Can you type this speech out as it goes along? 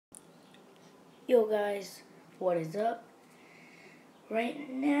Yo guys, what is up? Right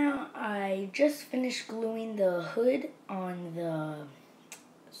now I just finished gluing the hood on the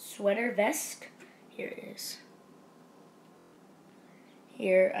sweater vest. Here it is.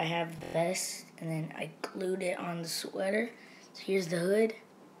 Here I have the vest and then I glued it on the sweater. So here's the hood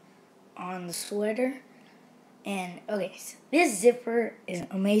on the sweater. And okay, so this zipper is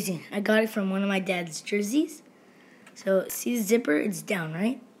amazing. I got it from one of my dad's jerseys. So see the zipper? It's down,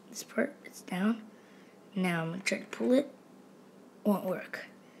 right? This part, it's down. Now I'm going to try to pull it. Won't work.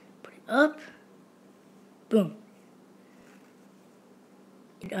 Put it up. Boom.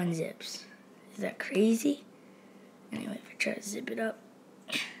 It unzips. Is that crazy? Anyway, if I try to zip it up.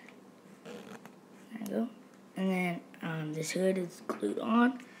 There I go. And then this hood is glued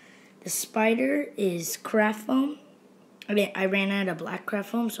on. The spider is craft foam. I ran out of black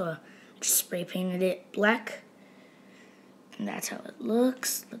craft foam, so I just spray painted it black. And that's how it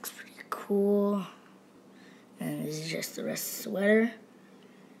looks. Looks pretty cool. And this is just the rest of the sweater.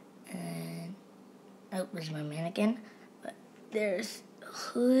 And oh, there's my mannequin. But there's the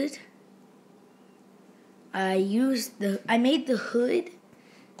hood. I made the hood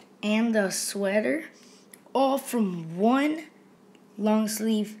and the sweater all from one long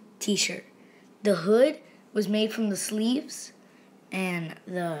sleeve t-shirt. The hood was made from the sleeves, and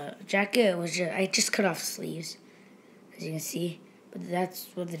the jacket was I just cut off the sleeves, as you can see. But that's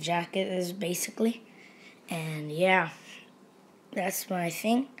what the jacket is basically. And yeah, that's my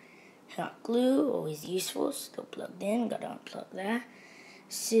thing. Hot glue, always useful. Still plugged in, gotta unplug that.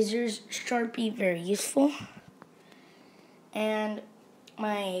 Scissors, Sharpie, very useful. And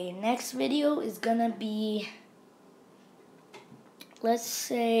my next video is gonna be, let's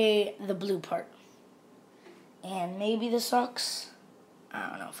say, the blue part. And maybe the socks. I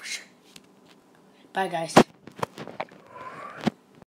don't know for sure. Bye, guys.